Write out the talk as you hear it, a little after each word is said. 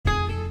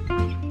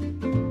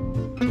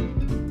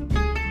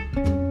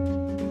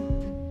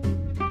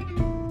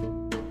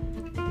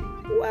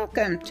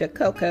Welcome to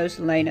Coco's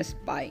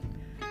Latest Bite.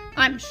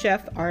 I'm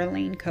Chef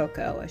Arlene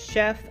Coco, a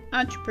chef,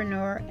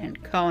 entrepreneur,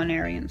 and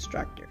culinary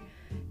instructor.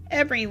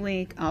 Every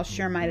week I'll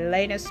share my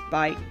latest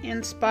bite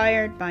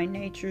inspired by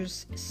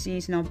nature's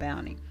seasonal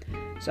bounty.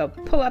 So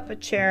pull up a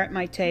chair at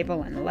my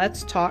table and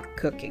let's talk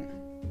cooking.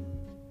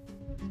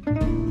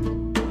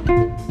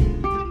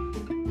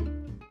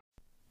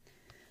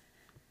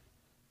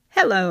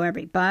 Hello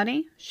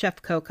everybody,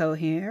 Chef Coco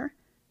here.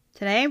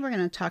 Today we're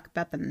going to talk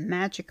about the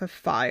magic of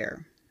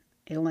fire.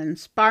 It'll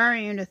inspire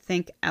you to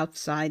think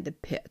outside the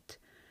pit.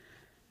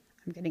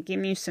 I'm going to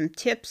give you some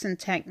tips and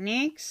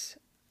techniques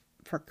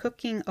for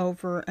cooking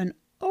over an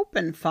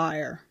open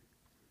fire.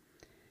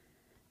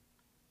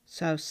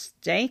 So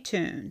stay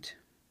tuned.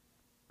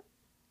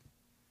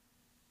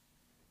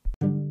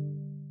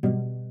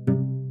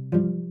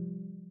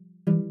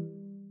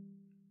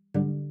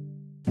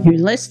 You're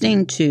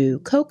listening to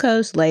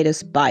Coco's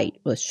Latest Bite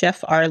with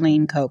Chef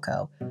Arlene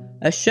Coco,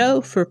 a show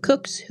for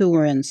cooks who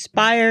are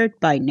inspired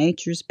by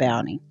nature's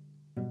bounty.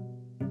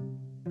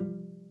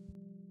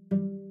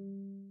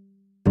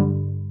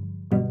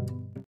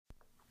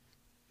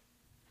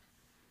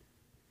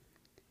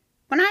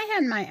 When I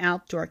had my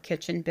outdoor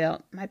kitchen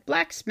built, my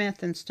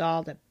blacksmith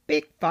installed a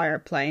big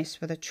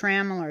fireplace with a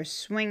trammel or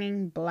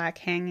swinging black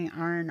hanging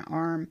iron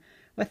arm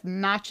with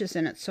notches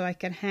in it so I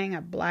could hang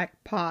a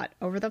black pot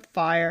over the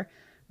fire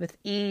with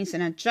ease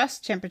and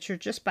adjust temperature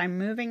just by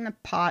moving the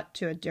pot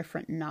to a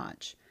different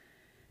notch.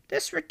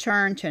 This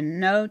return to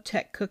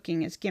no-tech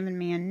cooking has given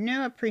me a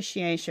new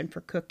appreciation for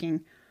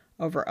cooking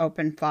over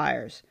open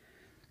fires.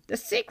 The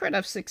secret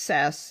of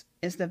success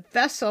is the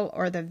vessel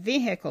or the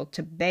vehicle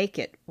to bake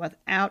it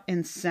without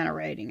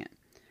incinerating it.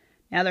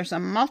 Now, there's a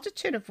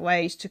multitude of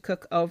ways to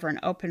cook over an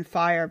open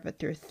fire, but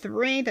there are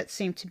three that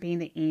seem to be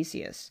the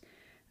easiest.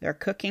 They're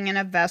cooking in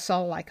a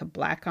vessel like a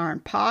black iron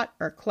pot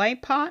or clay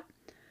pot,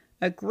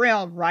 a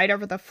grill right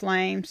over the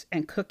flames,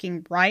 and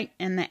cooking right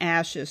in the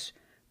ashes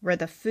where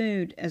the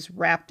food is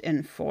wrapped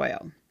in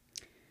foil.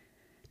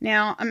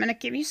 Now, I'm going to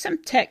give you some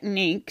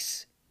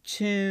techniques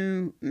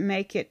to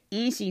make it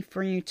easy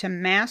for you to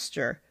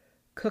master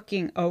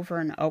cooking over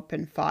an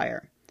open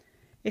fire.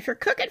 If you're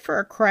cooking for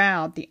a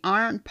crowd, the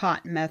iron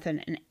pot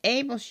method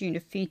enables you to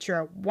feature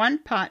a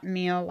one-pot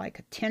meal like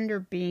a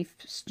tender beef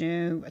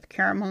stew with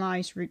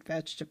caramelized root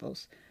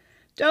vegetables.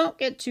 Don't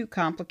get too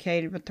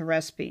complicated with the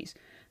recipes.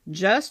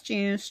 Just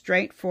use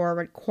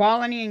straightforward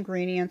quality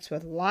ingredients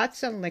with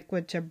lots of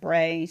liquid to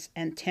braise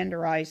and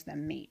tenderize the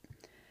meat.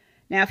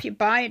 Now, if you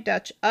buy a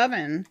Dutch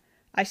oven,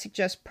 I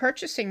suggest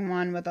purchasing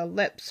one with a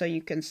lip so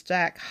you can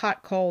stack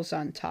hot coals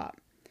on top.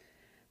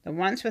 The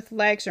ones with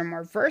legs are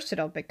more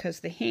versatile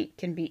because the heat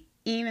can be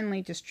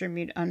evenly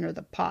distributed under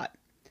the pot.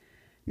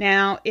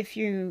 Now, if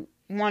you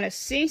want to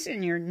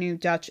season your new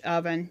Dutch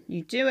oven,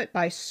 you do it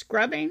by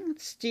scrubbing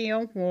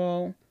steel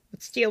wool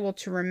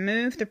to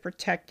remove the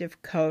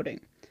protective coating.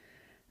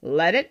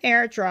 Let it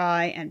air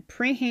dry and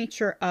preheat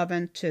your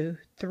oven to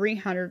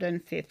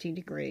 350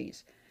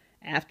 degrees.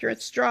 After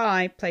it's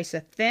dry, place a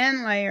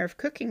thin layer of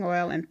cooking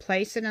oil and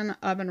place it in the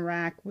oven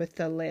rack with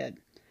the lid.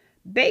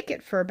 Bake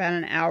it for about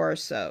an hour or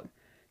so.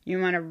 You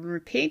want to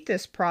repeat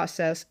this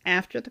process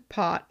after the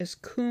pot is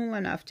cool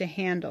enough to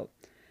handle.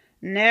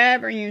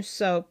 Never use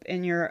soap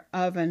in your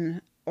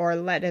oven or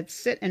let it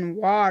sit in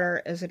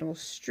water as it will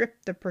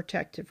strip the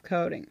protective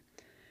coating.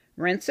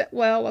 Rinse it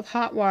well with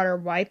hot water,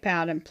 wipe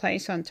out, and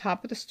place on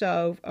top of the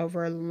stove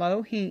over a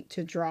low heat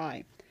to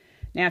dry.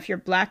 Now, if your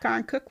black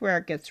iron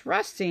cookware gets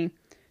rusty,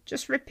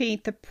 just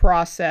repeat the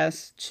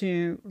process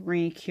to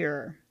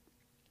re-cure.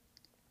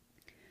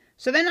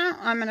 So then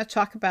I'm going to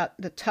talk about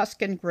the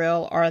Tuscan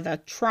grill or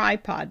the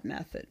tripod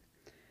method.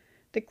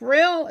 The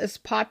grill is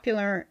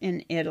popular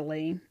in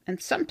Italy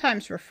and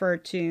sometimes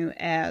referred to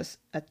as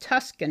a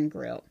Tuscan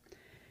grill.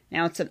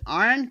 Now, it's an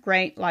iron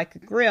grate like a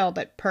grill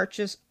that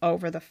perches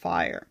over the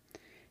fire.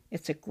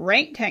 It's a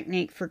great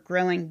technique for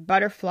grilling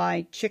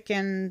butterfly,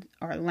 chicken,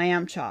 or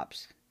lamb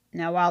chops.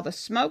 Now, while the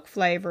smoke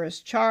flavor as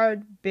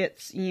charred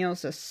bits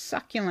yields a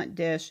succulent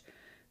dish,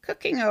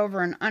 cooking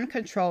over an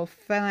uncontrolled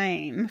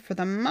flame, for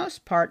the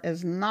most part,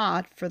 is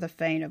not for the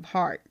faint of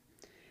heart.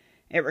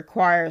 It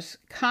requires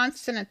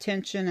constant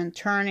attention and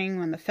turning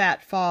when the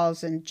fat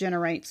falls and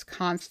generates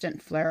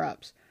constant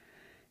flare-ups.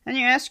 And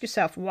you ask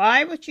yourself,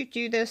 why would you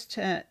do this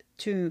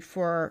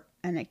for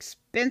an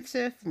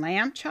expensive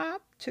lamb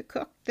chop to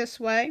cook this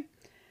way?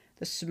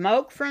 The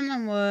smoke from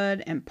the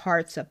wood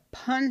imparts a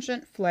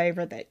pungent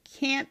flavor that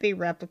can't be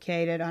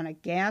replicated on a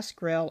gas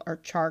grill or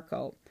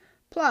charcoal.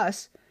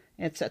 Plus,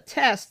 it's a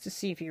test to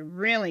see if you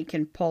really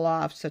can pull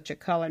off such a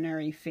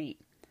culinary feat.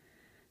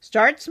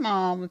 Start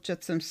small with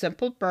just some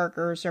simple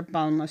burgers or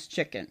boneless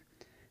chicken.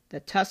 The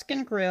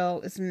Tuscan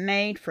grill is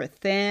made for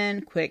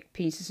thin, quick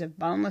pieces of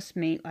boneless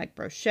meat like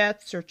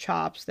brochettes or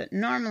chops that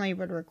normally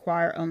would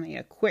require only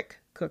a quick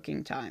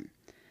cooking time.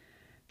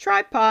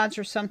 Tripods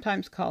are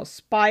sometimes called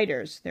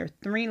spiders. They're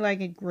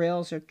three-legged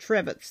grills or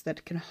trivets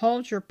that can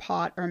hold your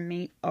pot or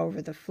meat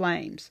over the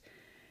flames.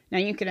 Now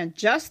you can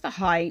adjust the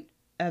height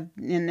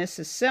and this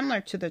is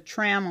similar to the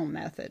trammel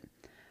method.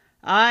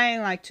 I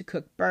like to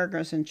cook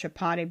burgers and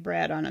chapati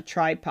bread on a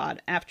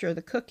tripod. After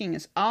the cooking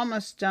is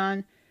almost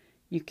done,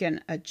 you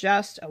can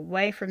adjust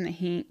away from the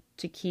heat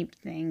to keep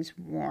things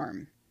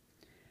warm.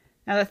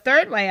 Now, the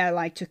third way I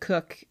like to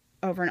cook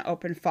over an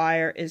open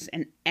fire is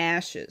in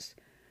ashes.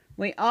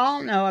 We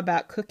all know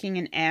about cooking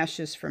in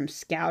ashes from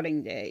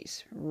scouting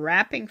days.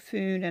 Wrapping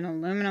food in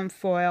aluminum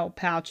foil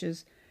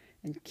pouches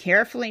and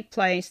carefully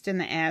placed in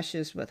the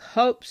ashes with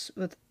hopes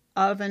with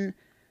oven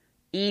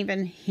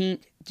even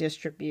heat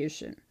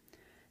distribution.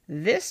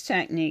 This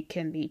technique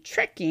can be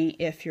tricky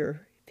if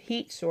your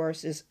heat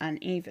source is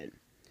uneven.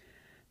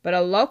 But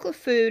a local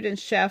food and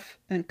chef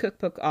and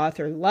cookbook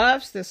author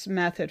loves this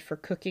method for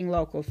cooking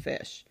local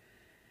fish.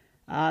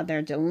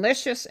 They're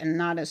delicious and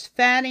not as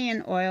fatty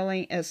and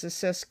oily as the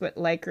Siskiwit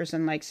Lakers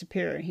in Lake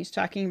Superior. He's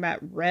talking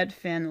about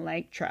redfin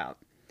lake trout.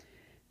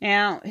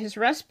 Now, his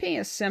recipe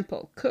is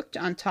simple. Cooked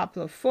on top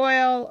of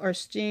foil or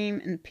steam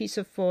in a piece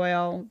of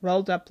foil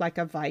rolled up like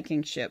a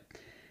Viking ship.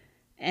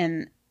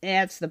 And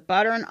adds the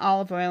butter and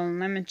olive oil and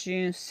lemon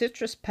juice,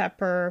 citrus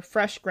pepper,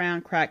 fresh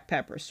ground cracked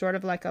pepper, sort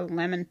of like a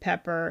lemon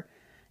pepper,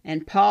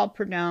 and Paul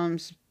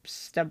Prudhomme's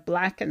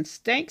blackened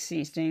steak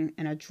seasoning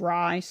and a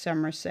dry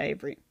summer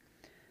savory.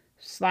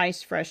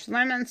 Sliced fresh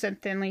lemons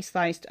and thinly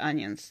sliced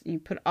onions. You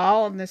put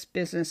all of this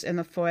business in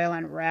the foil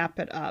and wrap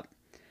it up.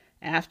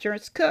 After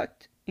it's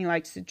cooked, he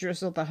likes to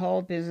drizzle the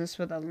whole business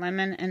with a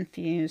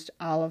lemon-infused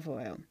olive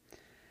oil.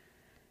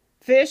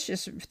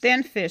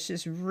 Thin fish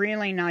is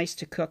really nice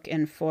to cook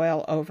in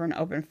foil over an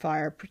open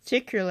fire,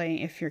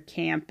 particularly if you're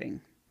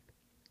camping.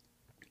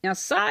 Now,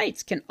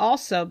 sides can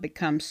also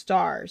become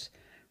stars.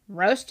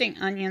 Roasting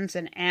onions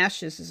in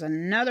ashes is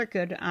another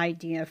good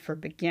idea for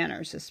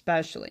beginners,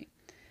 especially.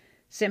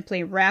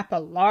 Simply wrap a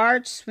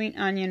large sweet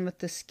onion with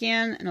the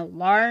skin in a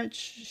large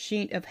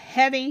sheet of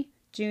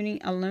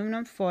heavy-duty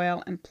aluminum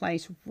foil and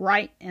place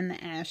right in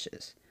the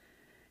ashes.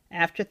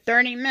 After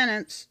 30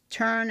 minutes,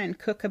 turn and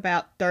cook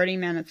about 30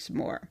 minutes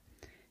more.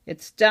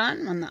 It's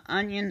done when the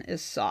onion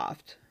is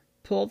soft.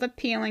 Pull the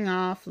peeling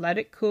off, let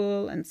it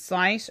cool, and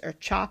slice or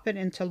chop it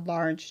into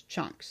large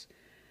chunks.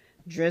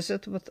 Drizzle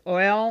it with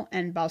oil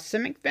and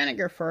balsamic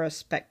vinegar for a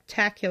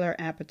spectacular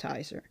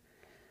appetizer.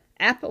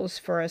 Apples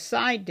for a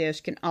side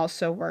dish can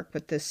also work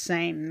with this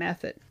same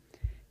method.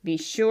 Be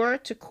sure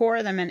to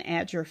core them and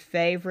add your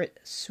favorite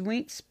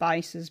sweet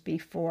spices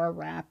before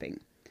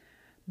wrapping.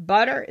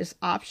 Butter is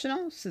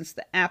optional since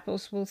the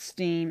apples will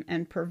steam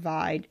and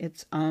provide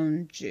its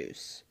own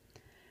juice.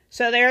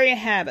 So there you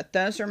have it.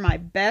 Those are my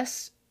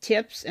best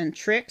tips and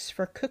tricks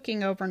for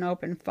cooking over an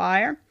open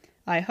fire.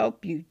 I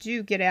hope you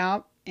do get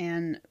out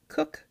and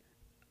cook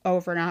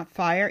over a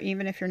fire.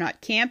 Even if you're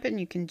not camping,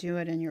 you can do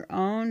it in your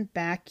own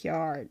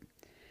backyard.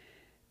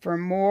 For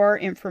more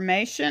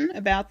information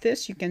about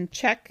this, you can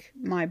check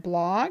my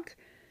blog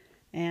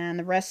and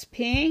the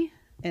recipe.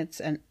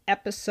 It's an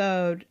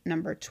episode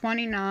number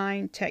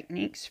 29,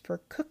 Techniques for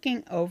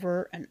Cooking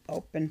Over an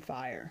Open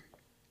Fire.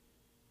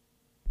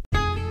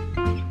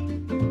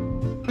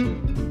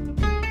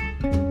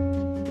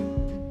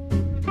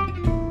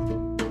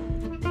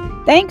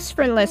 Thanks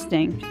for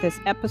listening to this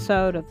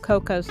episode of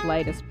Coco's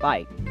Latest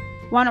Bite.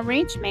 Want to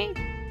reach me?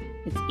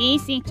 It's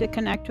easy to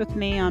connect with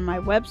me on my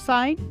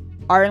website,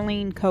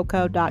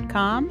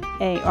 arlenecoco.com,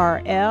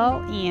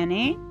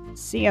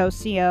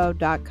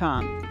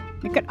 ARLENECOCO.com.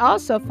 You can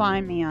also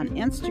find me on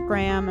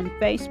Instagram and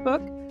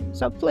Facebook,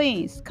 so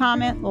please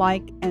comment,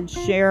 like, and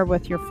share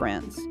with your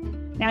friends.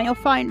 Now you'll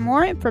find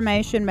more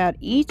information about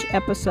each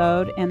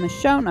episode in the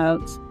show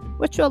notes,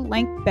 which will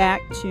link back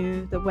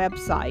to the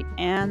website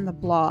and the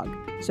blog.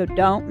 So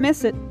don't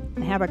miss it,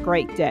 and have a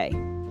great day.